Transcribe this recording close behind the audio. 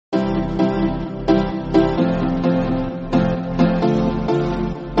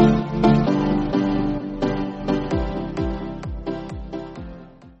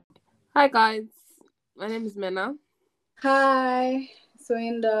Hi guys, my name is Mena, Hi,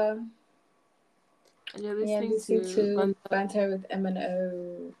 Swinda. and you're Yeah, listening listening to to Banter. Banter with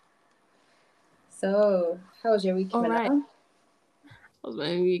M&O. So, how was your week, All Mena? right, that was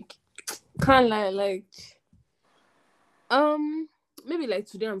my week. Can't lie, maybe like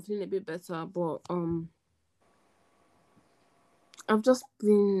today I'm feeling a bit better, but I've just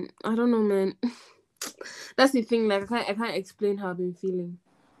I don't know, man. That's the thing. Like I can't explain how I've been feeling,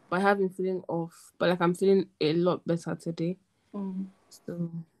 but I have been feeling off. But like I'm feeling a lot better today. Mm. So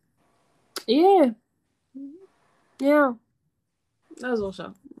yeah, yeah, that's all. Sha.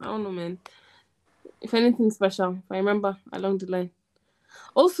 I don't know, man. If anything special, if I remember along the line.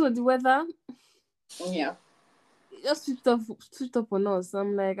 Also, the weather. Yeah. It just switched up on us.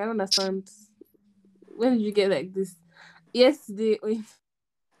 I'm like, I don't understand. When did you get like this? Yesterday in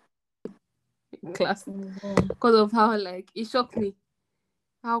class, Mm-hmm. because of how like it shocked me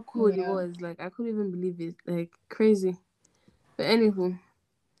how cold it Yeah. was. Like I couldn't even believe it. Like crazy. But anywho,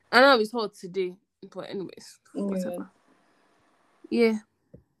 I know it's hot today. But anyways, Yeah. whatever. Yeah.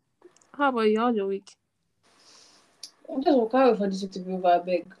 How about you? How's your week? I'm just working for this week to be over,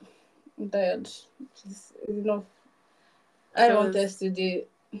 big. I'm tired. It's enough. I don't want Cause test today.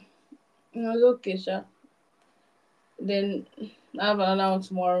 It's okay, Sha. Then I have another one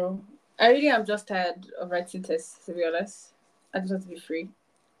tomorrow. I really am just tired of writing tests, to be honest. I just want to be free.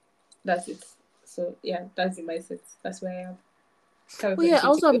 That's it. So, yeah, that's the mindset. That's where I am. Can't oh wait for yeah, this I week to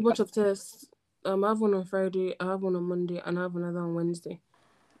also have be a bunch over. of tests. I have one on Friday. I have one on Monday, and I have another on Wednesday.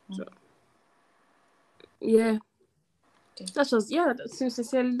 So yeah, Okay. that's just yeah.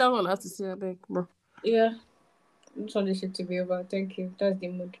 Sincerely, that's all I have to say. I beg, bro. Yeah, I just want this shit to be over. Thank you. That's the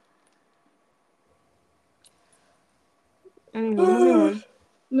mood. Anyway, moving on.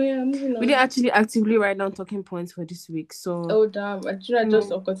 Yeah, moving We didn't on. actually actively write down talking points for this week, so Oh damn! I should I have don't just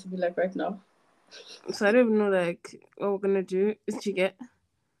know. occurred to be like right now. So I don't even know like what we're gonna do. Did you get?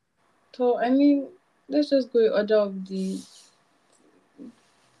 So I mean, let's just go in order of the.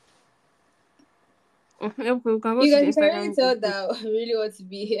 Yeah, we can go You to the guys, you can already Instagram tell group. that I really want to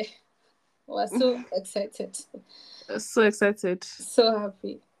be here. We're so excited, So excited. so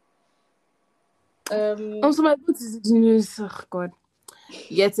happy. So my boot is the news. Oh God,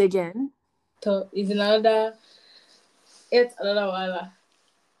 yet again. So is another. It's another wala.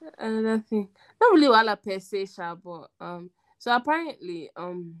 Another thing, not really wala per se, sha, but so apparently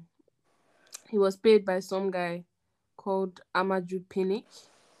he was paid by some guy called Amaju Pinnick.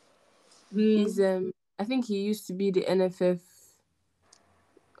 He's Mm, I think he used to be the NFF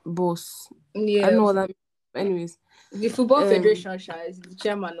boss. I don't yeah, know what that means. Anyways, the football um, federation is the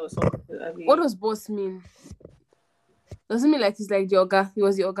chairman or something. I what mean, does boss mean? Doesn't mean like he's like the Oga. He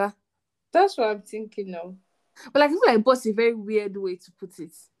was the Oga. that's what I'm thinking now. But like I feel like boss is a very weird way to put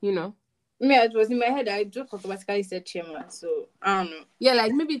it, you know? Me, it was in my head. I just automatically said chairman, so I don't know. Yeah,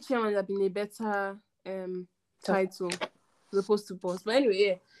 like maybe chairman would have been a better So, title as opposed to boss. But anyway,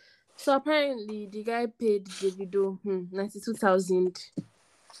 yeah. So apparently the guy paid Davido 92,000.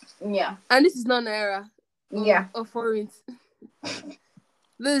 yeah, And this is not Naira yeah, or foreign.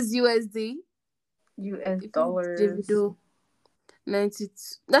 This is USD. US He paid dollars. Davido 92.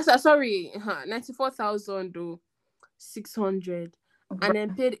 That's sorry, 94,000 though. 600, and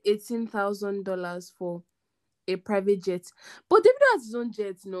then paid $18,000 for a private jet. But David has his own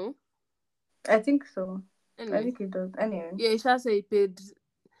jet, no? I think so. I Anyway, think it does. Anyway, yeah, Isha said he paid.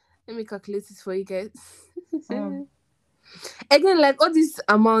 Let me calculate it for you guys. mm. Again, like all these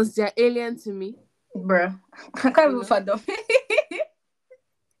amounts, they're alien to me. Bruh, I can't You even know, fathom.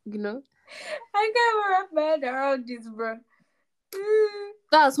 you know. I can't even wrap my head around this, bruh.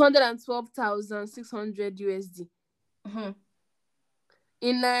 That's 112,600 USD Mm-hmm.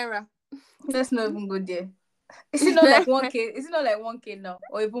 in Naira. Let's not even go there. Is it In not like Naira. 1K? Is it not like 1K now,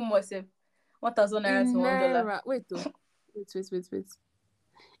 or even more? Say 1,000 naira In to $1. Naira. Wait, though. Wait.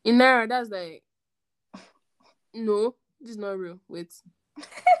 In Naira, that's like no. This is not real. Wait.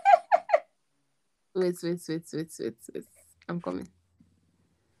 I'm coming.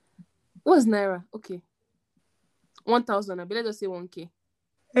 What's Naira? Okay. 1,000. I let's just say 1K.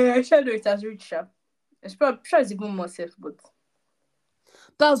 Yeah, I sure know it has reached sharp. It's probably sure it's even more safe, but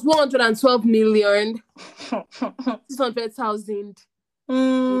That's 112 million 600,000 in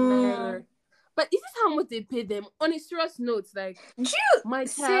Naira. But is this how much they pay them? On a serious note, like my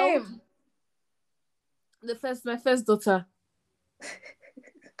child, same. my first daughter,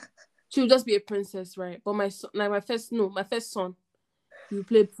 she will just be a princess, right? But my son, like my first son, he will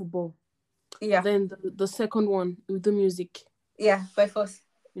play football. Yeah. Then the second one, he will do music. Yeah, by force.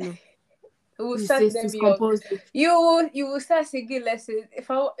 You know. We will He start says them it's young. compulsory. You will start singing lessons. If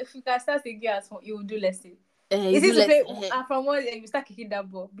you can start singing as well, you will do lessons. You Is do it to less play and from one day you start kicking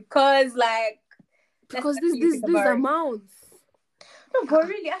that ball? Because like let's because this actually this think this about it. amount. No, but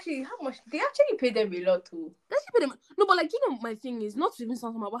really, actually, how much they actually pay them a lot too. No, but like, my thing is not to even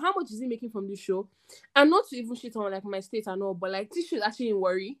sound somehow, but how much is he making from this show? And not to even shit on like my state and all, but like this show is actually in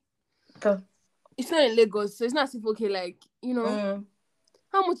worry. So, It's not in Lagos, so it's not as if okay, like, mm.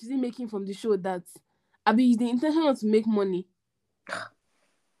 how much is he making from the show that is the intention not to make money?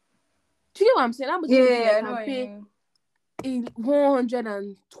 Do you get what I'm saying? How much is he making Yeah, that I know can what you pay mean. in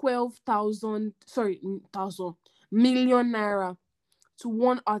 112,000 million naira to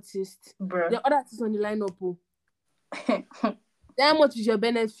one artist? Bruh. The other artists on the lineup, how much is your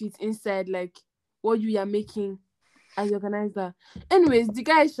benefit inside, like what you are making as the organizer? Anyways, the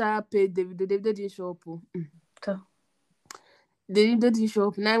guy paid Davido. Davido didn't show up. So, Davido didn't show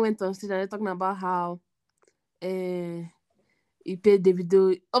up. Now I went on stage and they're talking about how he paid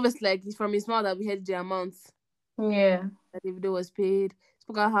Davido. Obviously, like, it's from his mouth that we heard the amount yeah. that Davido was paid.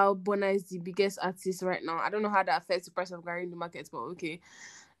 Spoke about how Burna is the biggest artist right now. I don't know how that affects the price of Gary in the market, but okay.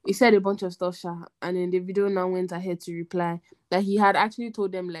 He said a bunch of stuff, and then Davido now went ahead to reply that he had actually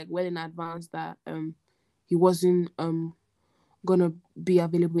told them like well in advance that he wasn't gonna be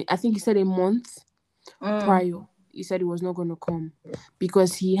available. I think he said a month prior. He said he was not gonna come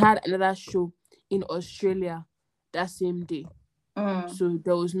because he had another show in Australia that same day. So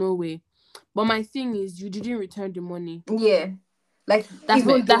there was no way. But my thing is, you didn't return the money. Yeah. Like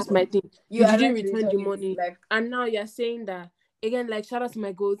That's my thing. You are didn't meant to return the return it, money, like and now you're saying that again. Like, shout out to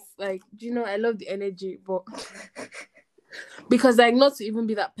my goats. Like, do you know, I love the energy, but because like, not to even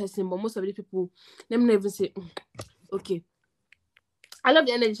be that person, but most of the people, let me not even say okay. I love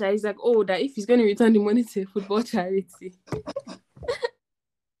the energy. He's like, oh, that if he's going to return the money to a football charity,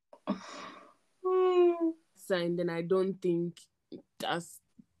 and then I don't think that's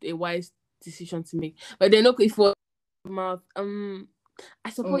a wise decision to make. But then okay, for mouth, I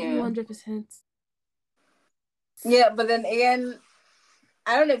support you 100%. Yeah, but then again,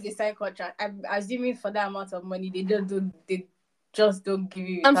 I don't know if they sign contract. I'm assuming for that amount of money, they just don't give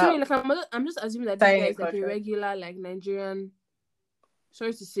you. I'm sorry, like I'm just assuming that this guy is like a contract. regular like Nigerian.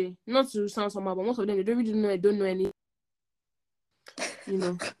 Sorry to say, not to sound somehow, but most of them they don't really know. I don't know any.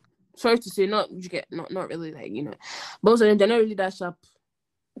 Sorry to say, not really, like, but most of them they're not really that sharp.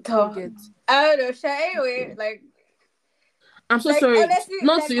 I don't know. Anyway, like, I'm so like, sorry, honestly,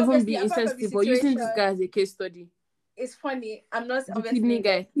 not like, to even be apart from the insensitive, but using this situation, guy as a case study. It's funny. I'm not The obviously kidney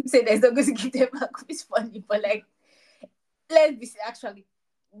guy. Keep saying there's not going to give them back. It's funny, but like, let's be actually,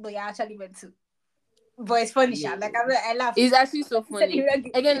 but yeah, actually meant to. But it's funny, Yeah. Like, I laugh. It's actually so funny.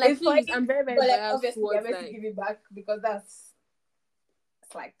 Again, like, it's please, funny, I'm very, very but like, biased obviously, towards they're meant to like. give it back because that's.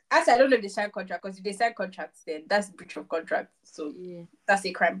 It's like, actually, I don't know if they sign contract, because if they sign contracts, then that's breach of contract. So Yeah. that's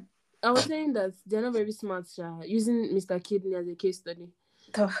a crime. I was saying that they're not very smart, using Mr. Kidney as a case study.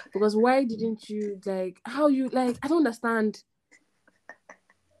 Because why didn't you, like, how you, like, I don't understand.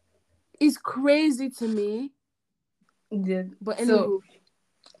 It's crazy to me. Yeah. But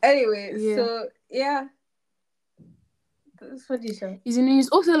anyway, yeah. so yeah. That's funny, Is in news.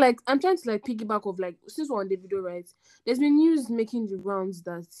 Also, like, I'm trying to like piggyback of like, since we're on the video, right? There's been news making the rounds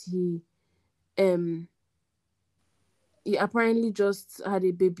that he apparently just had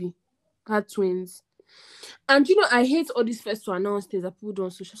a baby, had twins. And I hate all these first to announce things that people do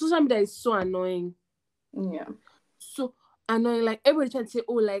on social media is so annoying. Yeah. So annoying. Like, everybody trying to say,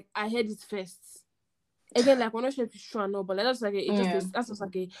 oh, like, I heard it first. Again, like, we're not sure if it's true or not, but like, that's like that's just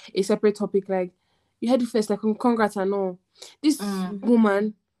like a separate topic. Like, you heard it first, like, congrats and all. This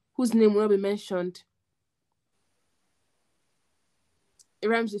woman whose name will not be mentioned, it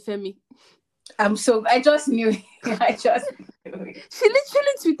rhymes with Femi. I just knew it. She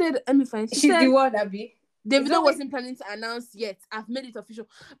literally tweeted, let me find. She's the one, Abby. Davido wasn't planning to announce yet. I've made it official.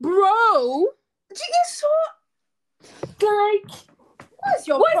 Bro! She is so... Like... What's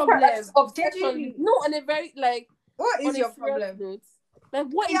your problem? Obsession? No, on a very, like... What is your problem? Note, like,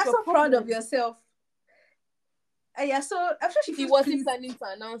 what is your your so problem? proud of yourself. And you're so... I'm sure she wasn't planning to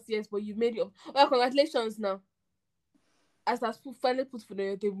announce yet, but you made it. Well, congratulations now. As that's finally put food on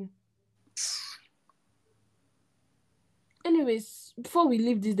your table. Anyways, before we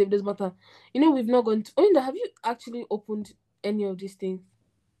leave this Davido's matter, we've not gone to... Olinda, have you actually opened any of these things?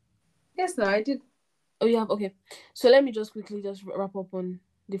 Yes, no, I did. Oh, you have? Okay. So let me just quickly wrap up on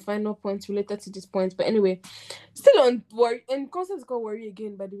the final points related to this point. But anyway, still on worry. And concert is called Worry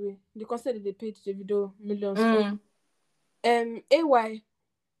Again, by the way. The concert that they paid Davido millions for. AY,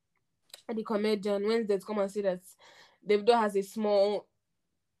 the comedian, Wednesday, to come and say that Davido has a small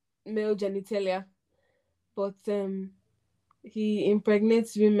male genitalia, but he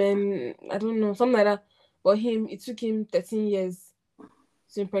impregnates women. I don't know, something like that. But it took him 13 years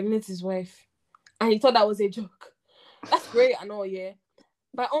to impregnate his wife, and he thought that was a joke. That's great and all, yeah.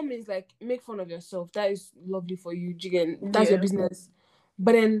 By all means, like, make fun of yourself. That is lovely for you, Jigen. That's your Yeah. business.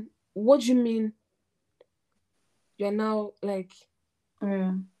 But then, what do you mean you're now like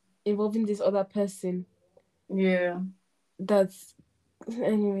involving this other person? Yeah. That's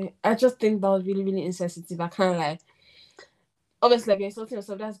anyway. I just think that was really, really insensitive. I can't lie. Obviously, like, you're insulting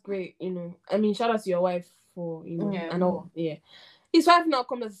yourself. That's great, you know. I mean, shout out to your wife for, you know, Yeah. and all. Yeah. His wife now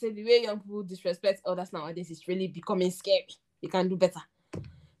comes and say the way young people disrespect others nowadays is really becoming scary. You can do better.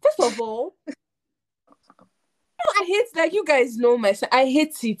 First of all, I hate, like, you guys know myself. I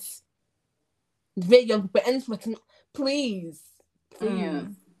hate it. Very young people, and please, Yeah.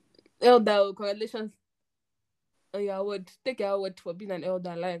 elder, congratulations on your award. Take your award for being an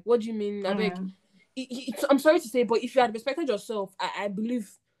elder. Like, what do you mean? I beg. I'm sorry to say, but if you had respected yourself, I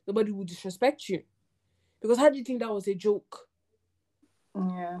believe nobody would disrespect you. Because how do you think that was a joke?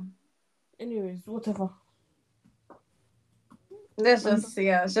 Yeah. Anyways, whatever. That's just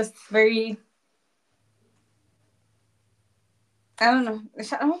it's just very. I don't know.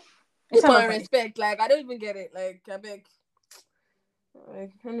 It's not People funny. respect. Like, I don't even get it. Like, I beg.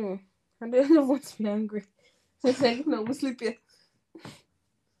 Like, anyway, I don't want to be angry. So it's like, no, we'll sleep here.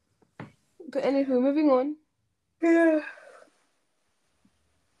 But anyway, moving on. Yeah.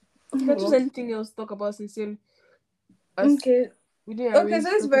 Is there just anything else to talk about sincerely? Okay. We didn't Okay, arrange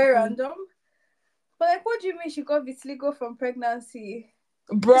so it's very random. But like, what do you mean she got vitiligo from pregnancy?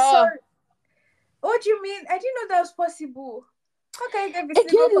 Bruh. Sorry. What do you mean? I didn't know that was possible. How can you get vitiligo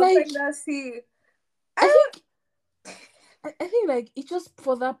Again, from like, pregnancy? I think like it just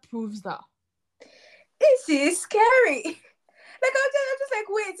further proves that this is scary. Like I'm just like,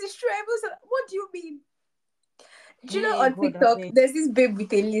 wait, it's true. What do you mean? Do you know on TikTok there's this babe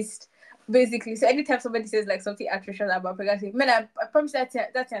with a list, basically. So anytime somebody says like something atrocious about pregnancy, man, I promise that thing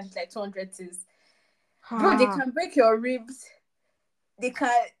is like 200 things. Bro, they can break your ribs.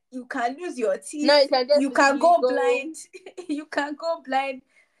 You can lose your teeth. No, you can go blind. You can go blind.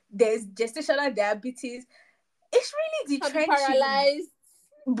 There's gestational diabetes. It's really detrenching. Paralyzed.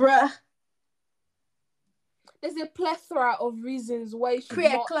 Bruh. There's a plethora of reasons why you should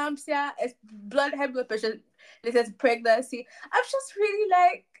preeclampsia, high blood pressure related to pregnancy. I'm just really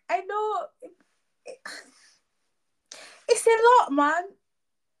like, I know it's a lot, man.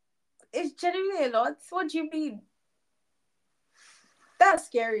 It's genuinely a lot. What do you mean? That's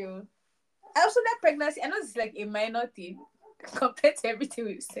scary. Also, that pregnancy, I know it's like a minor thing compared to everything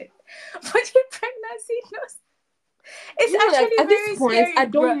we've said, but the pregnancy knows. It's actually like, at very this point, scary. I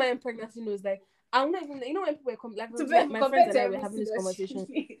don't mind pregnancy knows. Like, I'm not even. You know when people were my friends and I were having this conversation,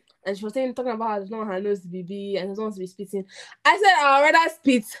 and she was talking about how there's no one her nose to be and doesn't want to be spitting. I said I'd rather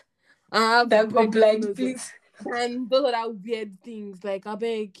spit and have blind, please. And those are that weird things. Like, I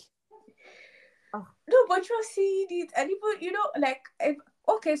beg. No, but you're seeing it, and even like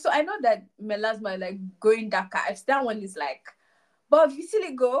okay, so I know that melasma like going darker. That one is like, but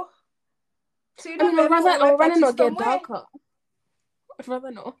vitiligo. So you know, I'd rather not get darker. I'd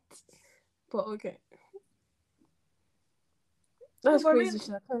rather not. But okay. That's crazy.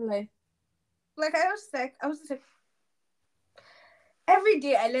 I can't lie. Like I was just like, every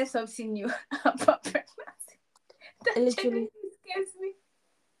day I learn something new about pregnancy. That literally scares me.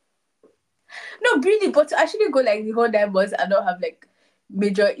 No, really, but to actually go like the whole 9 months and not have like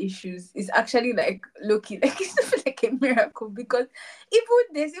major issues is actually like low-key. Like it's like a miracle, because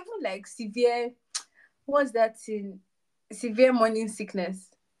there's like severe, what's that thing? Severe morning sickness.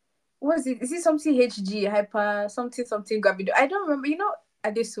 What's it? Is it something HG, hyper, something gravido? I don't remember. You know,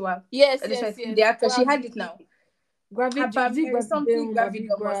 Adesua. Yes. The actor, she had it now. Something gravidum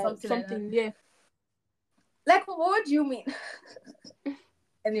or something like that. Yeah. Like, what do you mean?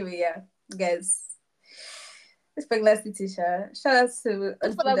 Anyway, yeah, guys. This pregnancy teacher. Shout out to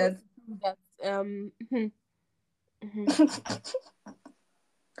that.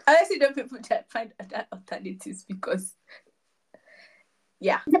 Honestly, don't people that find other alternatives, because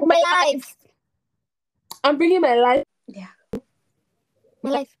my life. I'm bringing my life. Yeah.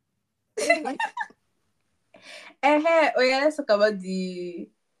 My life. Oh yeah, let's talk about the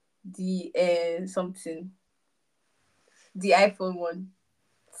something. The iPhone one.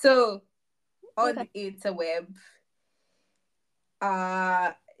 So on the interweb,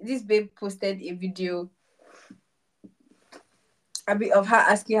 this babe posted a video a bit of her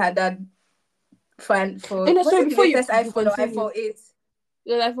asking her dad for the latest iPhone or iPhone 8.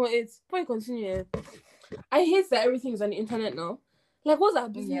 Yeah, iPhone 8. Before you continue, I hate that everything is on the internet now. Like, what's our Yeah.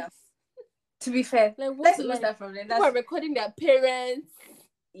 business? To be fair, Like, let's what? even Like, start from there. people are recording their parents,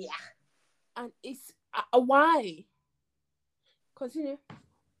 Yeah. and it's why? Continue.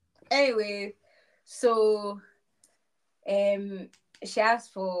 Anyway, so she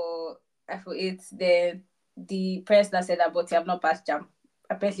asked for it. Then the person that said that, but you have not passed jam.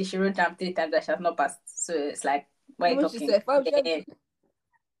 Apparently, she wrote down 3 times that she has not passed. So it's like, why are you What she talking? said? Then,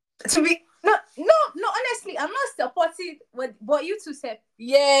 to be no. Honestly, I'm not supporting what you two said.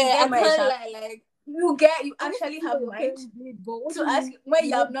 You Yeah, get I my can't shot. lie. Like, You I want to actually see what have your mind parents did, but what do to you ask mean? when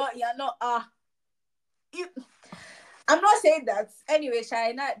you're not you, I'm not saying that. Anyway,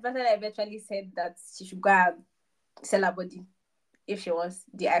 China Bethel eventually said that she should go and sell her body if she wants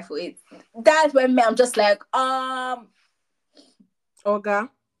the iPhone 8. That's when me, I'm just like, Oga.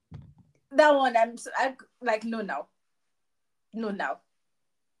 that one I like no now. No now.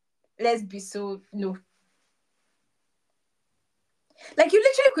 Let's be so no. Like you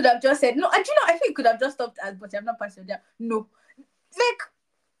literally could have just said no. And you know, I think you could have just stopped at but I'm not passing there. No. Like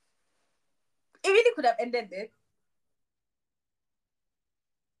it really could have ended there.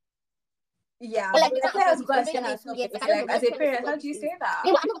 Yeah, Or like but the like fact let that us he's go and been sell away 2 ourselves. years. Like I don't know Like what as a kind of parent, how all do this you is. say that?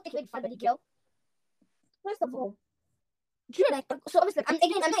 Meanwhile, I'm not going to take away the fat body girl. First of all, do you know, like so obviously I'm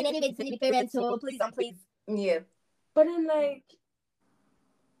not in any way defending the parents, so please. Yeah. But then, like,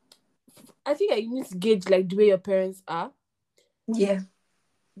 I think you need to gauge like the way your parents are. Yeah.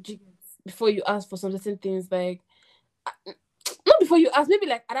 Before you ask for some certain things, like not before you ask, maybe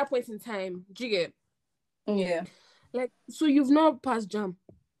like at that point in time. Do you get? Yeah. Like, so you've not passed jam.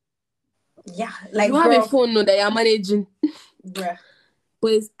 Yeah. Like You have a phone no, that you're managing, bruh.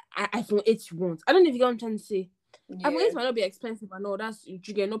 but it's iPhone 8 you want. I don't know if you get what I'm trying to say. Yeah. iPhone 8 might not be expensive, I know that's you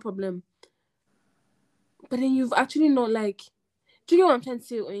get no problem. But then you've actually not like, do you get what I'm trying to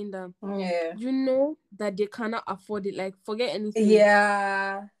say, Oinda? Yeah. You know that they cannot afford it. Like, forget anything.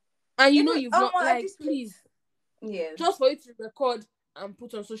 Yeah. And you Even, know you've not at like, this point, please, yeah. just for you to record and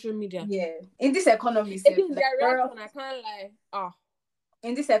put on social media. Yeah. In this economy, Again, like, their girl, reaction, I can't lie.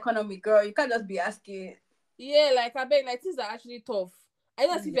 in this economy, girl, you can't just be asking. Yeah, like I beg, like things are actually tough. I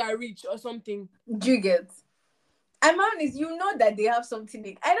don't know if you are rich or something. Do you get? And man is, you know that they have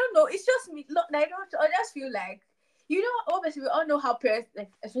something. I don't know. It's just me. Look, I just feel like, you know, obviously we all know how parents, like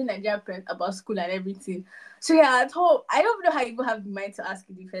especially Nigerian parents, about school and everything. So yeah, at home, I don't know how you even have the mind to ask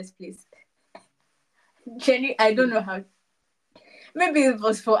in the first place. Jenny, I don't know how. Maybe it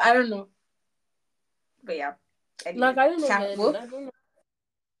was for I don't know. But yeah. Anyway, Like I don't know, man. I don't know.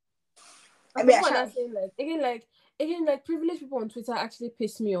 I mean, I'm saying again, like privileged people on Twitter actually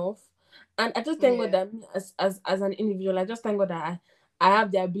piss me off, and I just thank God that me as an individual, I just thank God that I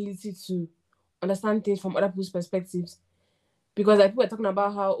have the ability to understand things from other people's perspectives, because like people are talking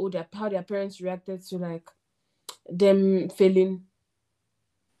about how their parents reacted to like them failing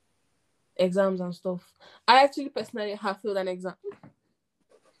exams and stuff. I actually personally have failed an exam,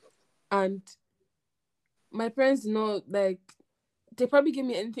 and my parents know like they probably gave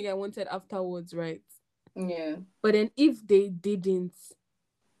me anything I wanted afterwards, right? Yeah. But then if they didn't,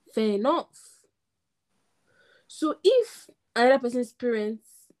 fair enough. So if another person's parents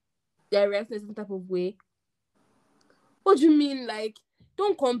they're reacting in some type of way, what do you mean? Like,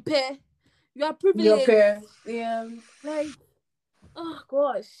 don't compare. You are privileged. Your parents. Yeah. Like, oh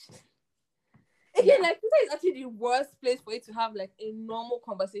gosh. Again, like Twitter is actually the worst place for you to have like a normal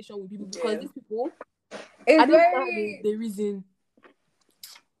conversation with people, because these people It's I don't know how they reason.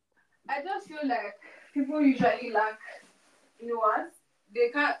 I just feel like people usually lack nuance. They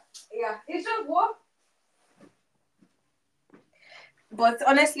can't. Yeah, it's just what. But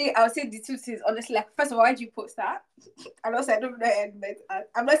honestly, I would say the two things. Honestly, like first of all, why did you post that? I'm not saying I don't know.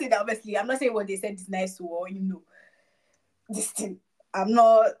 I'm not saying that obviously. I'm not saying what they said is nice or this thing. I'm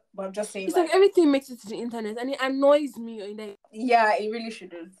not. But I'm just saying. It's like everything makes it to the internet, and it annoys me. Yeah, it really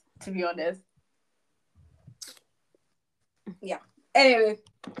shouldn't. To be honest. Yeah. Anyway,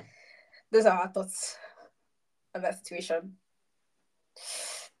 those are our thoughts on that situation.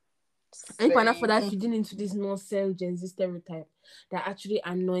 And if for that feeding into this nonsense Gen Z stereotype that actually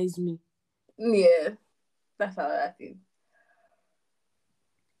annoys me. Yeah, that's how I think.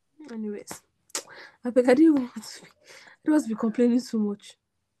 Anyways, I beg I didn't want to be complaining so much.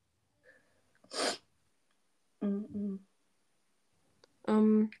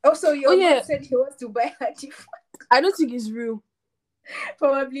 Also, your mom said he wants to buy her phone. I don't think it's real.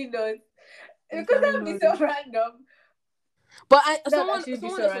 Probably not. Because that would be so random. But someone else said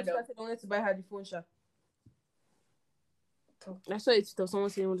they wanted to buy her the phone, sha. I saw it of someone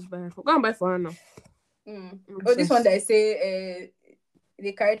saying wanted to buy her phone. Go and buy for her now. Oh, this one that I say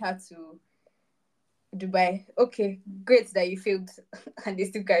they carried her to Dubai. Okay, great that you failed and they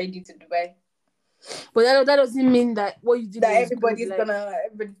still carried you to Dubai. But that doesn't mean that what you did That was good. everybody's Like,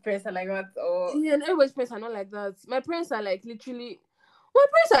 everybody's parents are like that, or yeah, and everybody's parents are not like that. My parents are like literally. My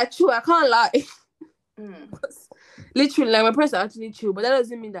parents are chill. I can't lie. Literally, like my parents are actually chill. But that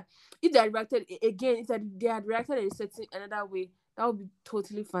doesn't mean that if they had reacted again, if they had reacted in a certain another way, that would be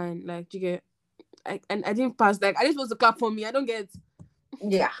totally fine. Like, you get. And I didn't pass. Like, I didn't supposed to clap for me. I don't get.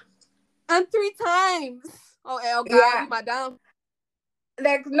 Yeah. And 3 times. Oh, El Yeah. Gabi, madam.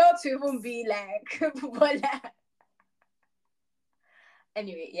 Like, not to even be like, but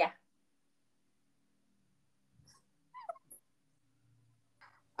anyway, yeah.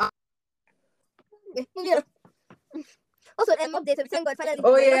 Yeah. Also, update. Thank God, finally.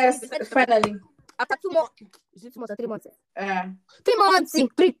 Oh yes, finally. After 2 months, is it 2 months or 3 months? 3 months.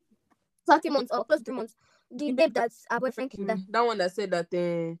 30 months or close to 3 months. The babe that's our boyfriend killed her. That one that said that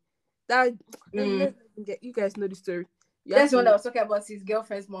you guys know the story. That's the one that was talking about his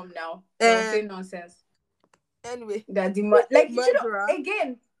girlfriend's mom now. That was saying nonsense. Anyway, That the like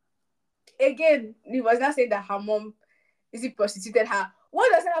again, he was not saying that her mom prostituted her.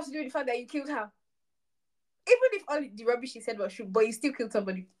 What does that have to do with the fact that you killed her? Even if all the rubbish she said was true, but you still killed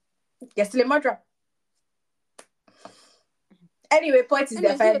somebody, you're still a murderer. Anyway, point is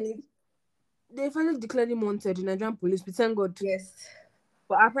they finally declared him wanted in Nigerian police. But thank God. Yes.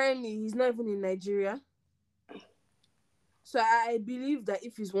 But apparently he's not even in Nigeria. So I believe that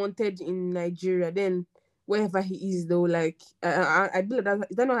if he's wanted in Nigeria, then wherever he is, though, like I believe that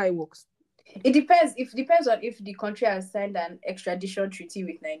is that not how it works? It depends on if the country has signed an extradition treaty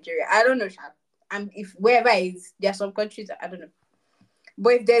with Nigeria. I don't know, and if wherever it is, there are some countries I don't know.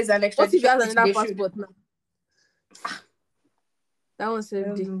 But if there's an extradition treaty, another passport now. That one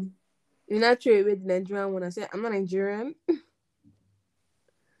saved it. You not throw away the Nigerian one. I said I'm not Nigerian.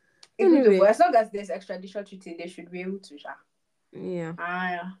 Anyway, but as long as there's extradition treaty, they should be able to. Yeah.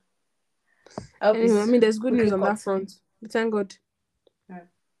 Yeah. Anyway, I mean, there's good news on that front. Thank God. Yeah.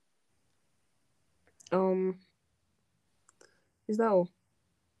 Is that all?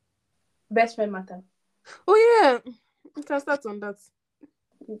 Best friend matter. Oh yeah, we can start on that.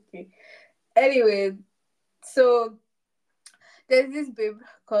 Okay. Anyway, so there's this babe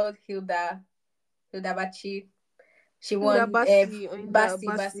called Hilda Bachi. She won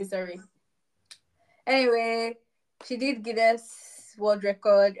Basi, sorry. Anyway, she did Guinness World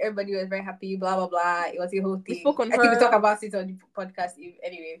Record. Everybody was very happy, blah blah blah. It was a whole thing. I think we talk about it on the podcast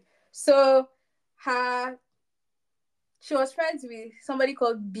anyway. So she was friends with somebody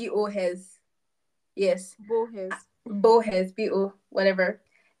called B.O. Hez. Yes. Bohez, B.O. whatever.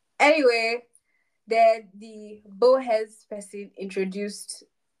 Anyway, then the Bohez person introduced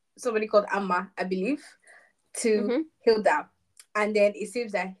somebody called Amma, I believe, to Hilda. And then it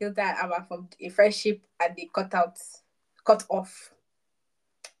seems that Hilda and Amma formed a friendship and they cut off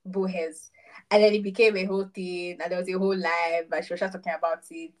Bohez. And then it became a whole thing and there was a whole live and she was just talking about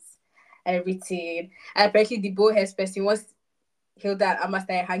it and everything. And apparently the Bohez person, once Hilda and Amma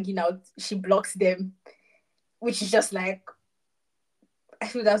started hanging out, she blocks them, which is just like, I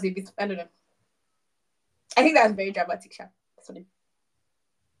feel that was a bit, I don't know. I think that was very dramatic, Sorry.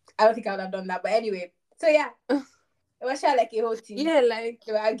 I don't think I would have done that, but anyway. So yeah. It was like a whole thing. Yeah, like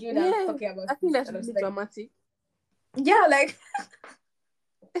they were arguing and talking about. I think that's really dramatic. Yeah, like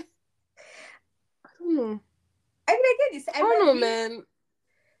I don't know. I mean, I get this. I don't know, man.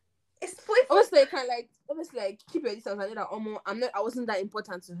 It's obviously keep your distance. I know that I wasn't that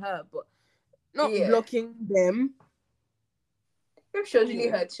important to her, but not blocking them. I'm sure really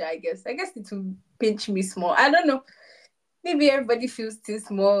hurt you, I guess. I guess it will pinch me small. I don't know. Maybe everybody feels too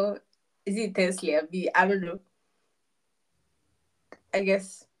small. Is it intensely? I don't know. I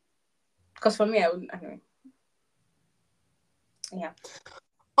guess. Because for me, I wouldn't. Anyway. Yeah.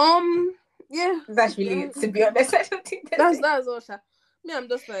 Yeah. That's really it, to be honest. I don't think that's all, Sha. Me, I'm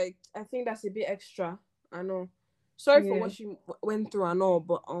just like, I think that's a bit extra. I know. Sorry for what she went through and all,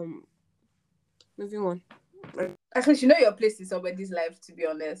 but moving on. Actually, you know your place in somebody's life, to be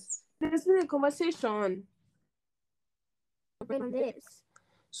honest. There's been a conversation.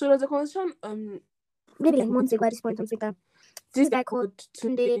 So there's a conversation, maybe like months ago at this point on Twitter. This guy called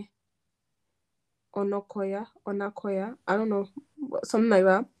Tunde Onakoya. I don't know, something like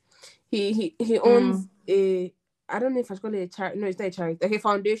that. He owns a, I don't know if I should call it a charity. No, it's not a charity. Like a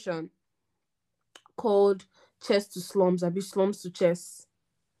foundation called Chess to Slums. Slums to Chess.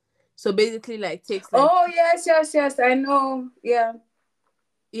 So basically, like takes. Like, oh yes, I know. Yeah.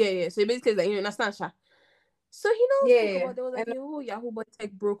 So basically, like, you understand, Sha. So he knows about there was like a whole Yahoo Boy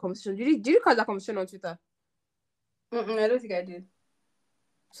Tech Bro conversation. Did you catch that conversation on Twitter? I don't think I did.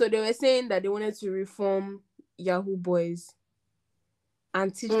 So they were saying that they wanted to reform Yahoo boys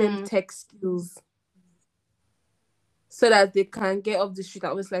and teach them Mm, tech skills so that they can get off the street.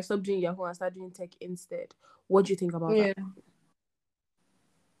 I was like, stop doing Yahoo and start doing tech instead. What do you think about that? yeah.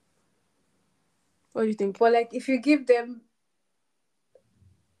 What do you think? But like, if you give them,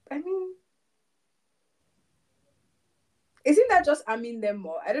 I mean, isn't that just arming them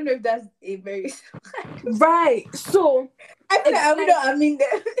more? I don't know if that's a very. Right. So I feel like I'm not arming them.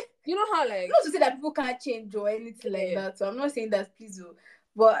 you know how like Not to say that people can't change or anything like that. So I'm not saying that, please, oh,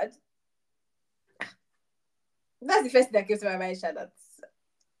 but that's the first thing that came to my mind, Sha, that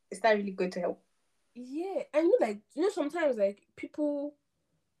it's not really going to help. yeah, and like sometimes like people,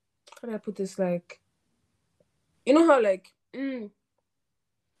 how do I put this, like how like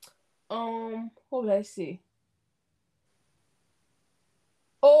what would I say?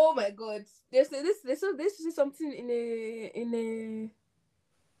 Oh my god. This is something in a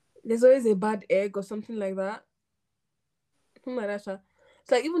there's always a bad egg or something like that. Something like that. Sha.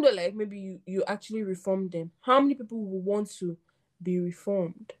 It's like even though like maybe you actually reform them, how many people will want to be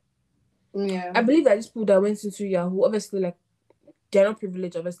reformed? Yeah. I believe that these people that went into Yahoo, obviously like they're not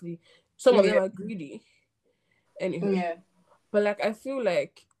privileged, obviously. Some of them Yeah. are greedy. Anyway. Yeah. But like I feel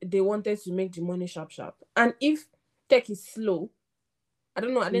like they wanted to make the money sharp sharp. And if tech is slow, I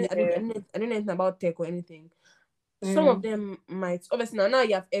don't know, Yeah. I don't know anything about tech or anything. Some of Mm. them might obviously now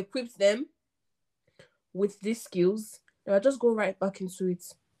you have equipped them with these skills, they'll just go right back into it.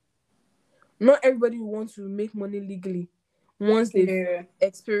 Not everybody will want to make money legally once they've Yeah.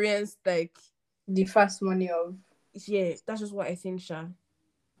 experienced like The fast money of. yeah, that's just what I think, Sha.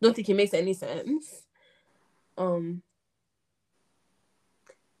 Don't think it makes any sense.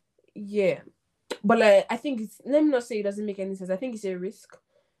 Yeah. But like I think it's, let me not say it doesn't make any sense. I think it's a risk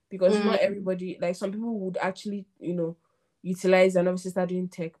because not everybody, like some people would actually, utilize and obviously start doing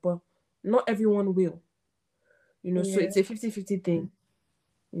tech, but not everyone will. So Yeah. it's a 50-50 thing,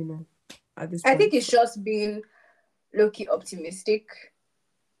 at this I think point. it's just being low-key optimistic.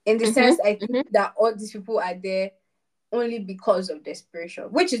 In the Mm-hmm. sense, I think that all these people are there only because of desperation,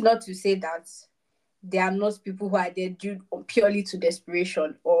 which is not to say that there are not people who are there due purely to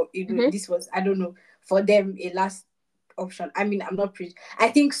desperation, or Mm-hmm. this was, I don't know, for them a last option. I mean, I'm not pretty. I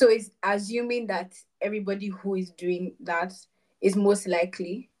think so. Is assuming that everybody who is doing that is most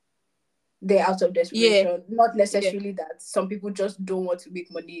likely they're out of Yeah. desperation, not Yeah. necessarily that some people just don't want to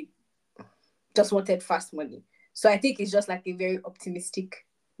make money, just wanted fast money. So I think it's just like a very optimistic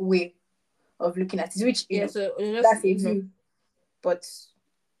way of looking at it, which Yeah. So that's a view, but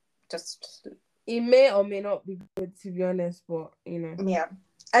just it may or may not be good, to be honest, but yeah.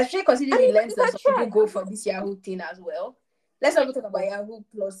 Especially considering I the mean, lens you that can some people try. go for this Yahoo thing as well. Let's not even talk about Yahoo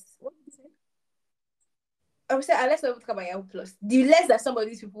Plus. What did you say? I would say, let's not even talk about Yahoo Plus. The lens that some of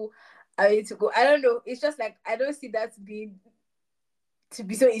these people are ready to go, I don't know. It's just like I don't see that to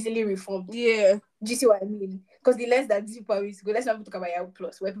be so easily reformed. Yeah. Do you see what I mean? Because the lens that these people are ready to go, let's not even talk about Yahoo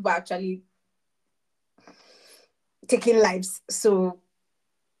Plus, where people are actually taking lives. So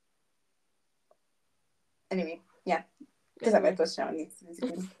anyway, yeah. Those are my thoughts on it,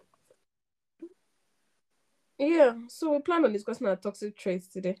 basically. Yeah, so we plan on discussing our toxic traits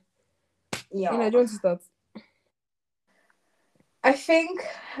today. Yeah. Do you want to start? I think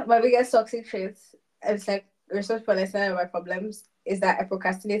my biggest toxic trait is like resourcefulness and my problems is that I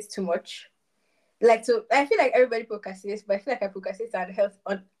procrastinate too much. Like, so I feel like everybody procrastinates, but I feel like I procrastinate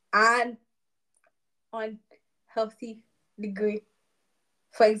on an unhealthy degree.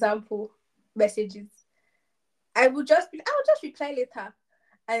 For example, messages. I would just reply later,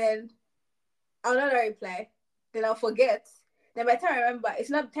 and then I'll not reply. Then I'll forget. Then by the time I remember, it's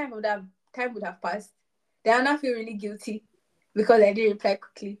not the time of that time would have passed. Then I'll not feel really guilty because I didn't reply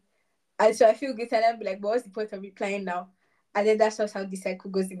quickly. And so I feel guilty and I'll be like, but what's the point of replying now? And then that's just how the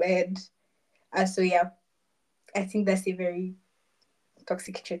cycle goes in my head. And so yeah, I think that's a very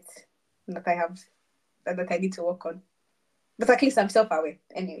toxic trait that I have that I need to work on. But at least I'm self-aware.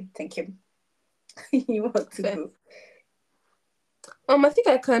 Anyway, thank you. You want to go? I think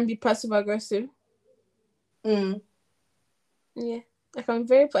I can be passive aggressive. Yeah, I can be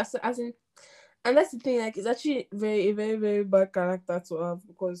very passive, as in, and that's the thing. Like, it's actually very, very, very bad character to have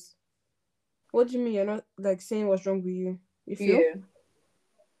because. What do you mean you're not like saying what's wrong with you? You feel?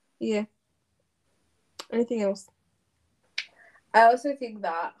 Yeah. Anything else? I also think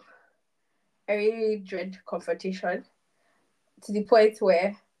that I really dread confrontation to the point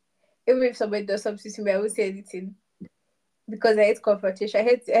where even if somebody does something to me, I won't say anything because I hate confrontation. I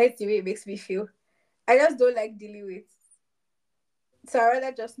hate the way it makes me feel. I just don't like dealing with. So I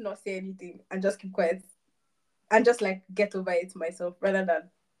rather just not say anything and just keep quiet and just like get over it myself rather than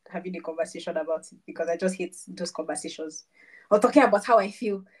having a conversation about it because I just hate those conversations. Or talking about how I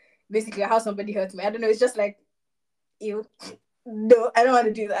feel, basically how somebody hurt me. I don't know. It's just like, you, no, I don't want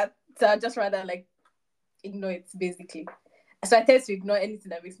to do that. So I just rather like ignore it basically. So I tend to ignore anything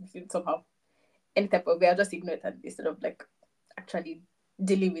that makes me feel somehow, any type of way. I'll just ignore it instead of like actually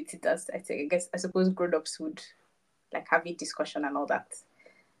dealing with it as I guess I suppose grown-ups would like have a discussion and all that.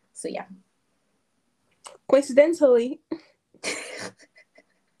 So yeah. Coincidentally,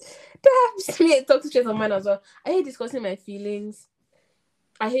 perhaps me and talk to straight on mine as well. I hate discussing my feelings.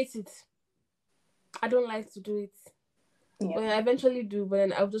 I hate it. I don't like to do it. Yeah. Well, I eventually do, but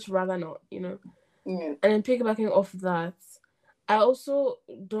then I'll just rather not, Yeah. And then piggybacking off that, I also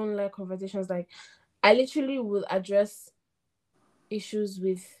don't like conversations like I literally will address issues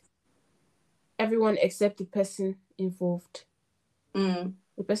with everyone except the person involved, Mm.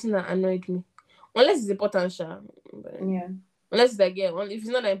 the person that annoyed me, unless it's important, but Yeah. unless it's like if it's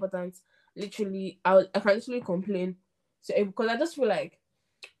not that important, literally I can literally complain. So because I just feel like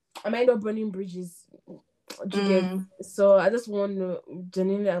I might end up burning bridges. Do you get? So I just want to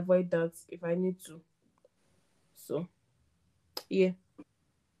genuinely avoid that if I need to. So yeah.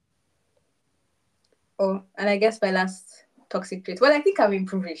 Oh, and I guess my last toxic trait. Well, I think I'm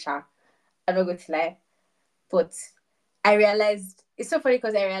improving, Sha. I'm not going to lie, but I realized it's so funny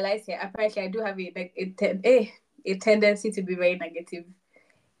because I realized here apparently I do have a tendency to be very negative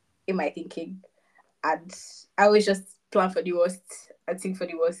in my thinking, and I always just plan for the worst and think for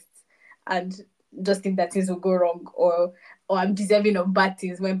the worst, and just think that things will go wrong or I'm deserving of bad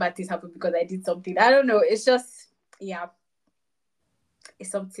things when bad things happen because I did something. I don't know. It's just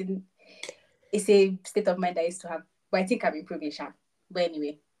it's something. It's a state of mind I used to have, but I think I'm improving, Sha. But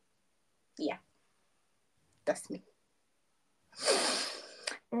anyway, yeah, that's me.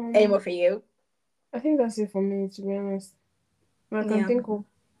 Any more for you? I think that's it for me, to be honest. I can Yeah. think of.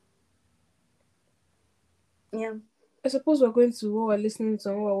 Yeah. I suppose we're going to what we're listening to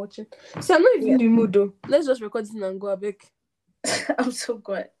and what we're watching. See, I'm not even in the mood though. Let's just record this and go a bit. I'm so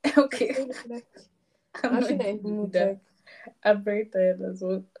good. Okay. I'm actually not in the mood. Like, I'm very tired as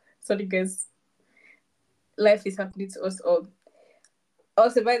well. Sorry, guys. Life is happening to us all.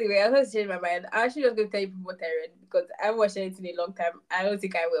 Also, by the way, I was to change my mind. I actually was going to tell you what I read because I haven't watched anything in a long time. I don't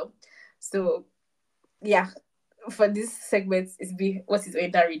think I will. So, yeah, for this segment, it's be what is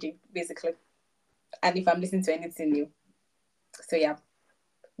Oenda reading, basically. And if I'm listening to anything new. So, yeah.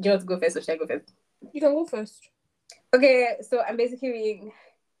 Do you want to go first or should I go first? you can go first. Okay, so I'm basically reading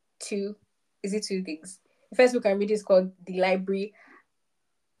two things. The first book I'm reading is called The Library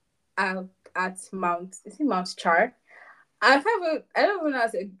at Mount Char. I don't even know how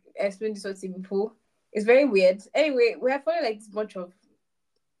to explain this one to people. It's very weird. Anyway, we have probably like this bunch of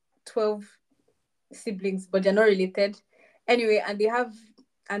 12 siblings, but they're not related. Anyway, and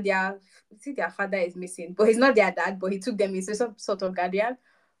their father is missing, but he's not their dad, but he took them in, so some sort of guardian.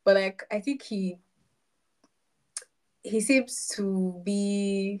 But like I think he seems to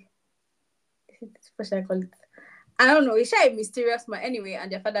be, what should I call it? I don't know. He's a mysterious man. Anyway,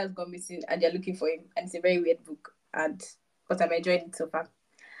 and their father has gone missing, and they're looking for him, and it's a very weird book. But I'm enjoying it so far.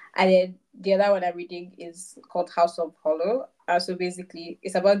 And then the other one I'm reading is called House of Hollow. So basically,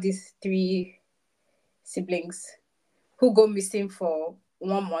 it's about these three siblings who go missing for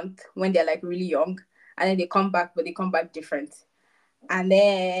 1 month when they're like really young, and then they come back, but they come back different. And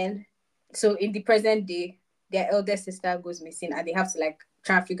then, so in the present day, their eldest sister goes missing, and they have to like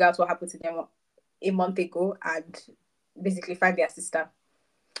try and figure out what happened to them a month ago, and basically find their sister.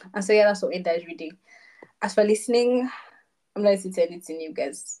 And so yeah, that's what Inda is reading. As for listening, I'm not listening to anything new,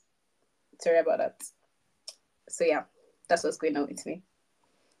 guys. Sorry about that. So yeah, that's what's going on with me.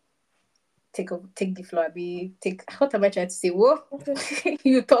 Take the floor. What am I trying to say? Whoa, Okay.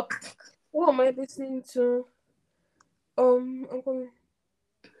 you talk. What am I listening to? I'm coming.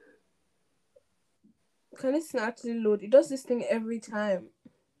 Can this thing actually load? It does this thing every time.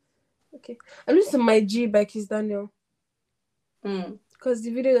 Okay. I'm listening to My G by Kiss Daniel. Because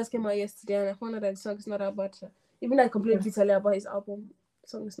the video just came out yesterday and I found out that the song is not that bad. Even though I complained bitterly about his album, the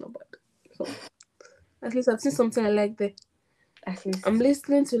song is not bad. So at least I've seen something I like there. At least. I'm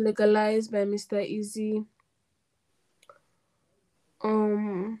listening to Legalize by Mr. Easy.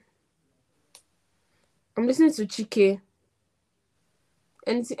 I'm listening to Chike.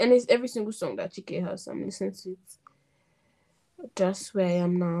 And it's every single song that Chike has, I'm listening to it. That's where I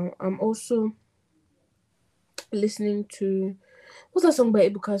am now. I'm also listening to, what's that song by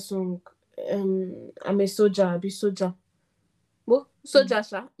Ebuka song? I'm a soldier, be soldier. What? Soldier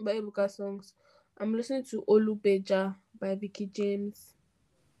Sha by Ebuka songs. I'm listening to Olubeja by Vicky James.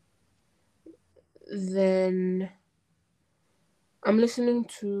 Then I'm listening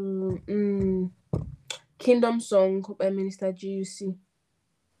to Kingdom Song by Minister GUC.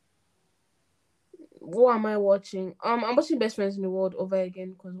 What am I watching? I'm watching Best Friends in the World over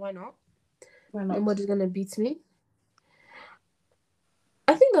again because why not? Why not? Nobody's gonna beat me.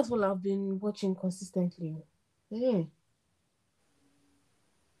 I think that's what I've been watching consistently. Yeah.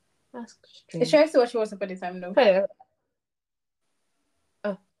 That's strange. Should I see what she was upon the time? No. Hey,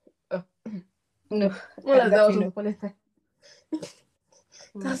 No. well, that was no. upon a time.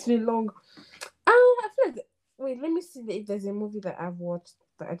 That's been long. I feel like wait, let me see if there's a movie that I've watched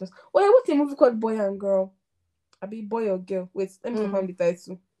that I just. Oh, I watched a movie called Boy and Girl. I be Boy or Girl. Wait, let me confirm the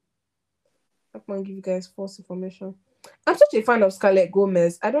title. I can't give you guys false information. I'm such a fan of Scarlett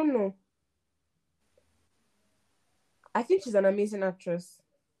Gomez. I don't know. I think she's an amazing actress.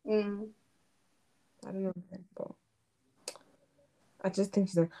 I don't know, but I just think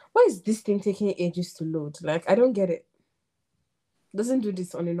why is this thing taking ages to load? Like, I don't get it. Doesn't do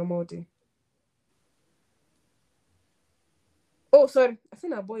this on a normal day. Oh, sorry. I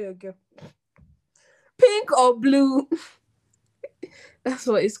think a Boy or Girl. Pink or Blue. That's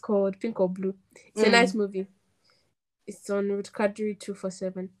what it's called. Pink or Blue. It's a nice movie. It's on Ruth Kadri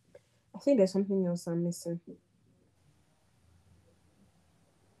 247. I think there's something else I'm missing.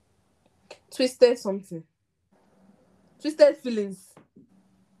 Twisted something. Twisted Feelings.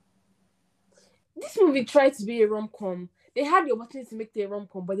 This movie tried to be a rom-com. They had the opportunity to make it a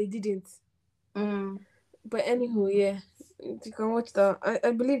rom-com, but they didn't. But anywho, yeah. You can watch that.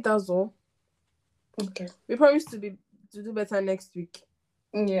 I believe that's all. Okay. We promise to do better next week.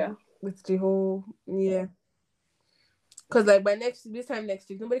 Yeah. With the whole because like by this time next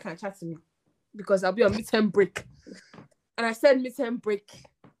week, nobody can chat to me because I'll be on midterm break. And I said midterm break.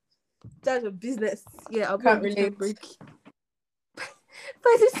 That's your business. Yeah, I'll be on midterm break.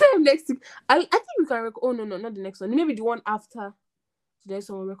 But this time next week, I think we can record. Oh no, not the next one. Maybe the one after the next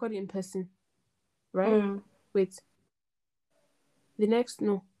one. We'll record it in person, right? Wait, the next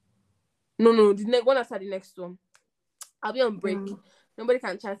no. The next one after the next one. I'll be on break. Nobody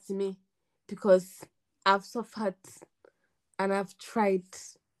can chat to me because I've suffered and I've tried.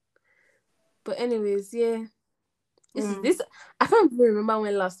 But anyways, yeah. This I can't even remember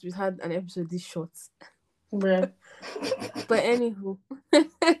when last we had an episode this short. Bruh. But anywho.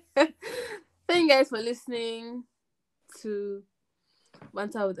 Thank you guys for listening to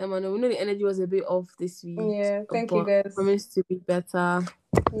Banter with Emma. We know the energy was a bit off this week. Yeah, thank you guys. Promise to be better.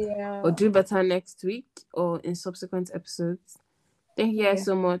 Yeah. Or do better next week or in subsequent episodes. Thank you guys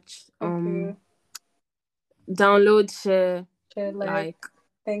so much. Download, share, like,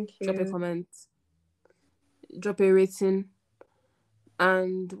 thank you. drop a comment, drop a rating,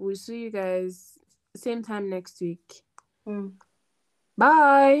 and we'll see you guys same time next week.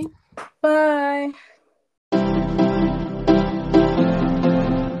 Bye.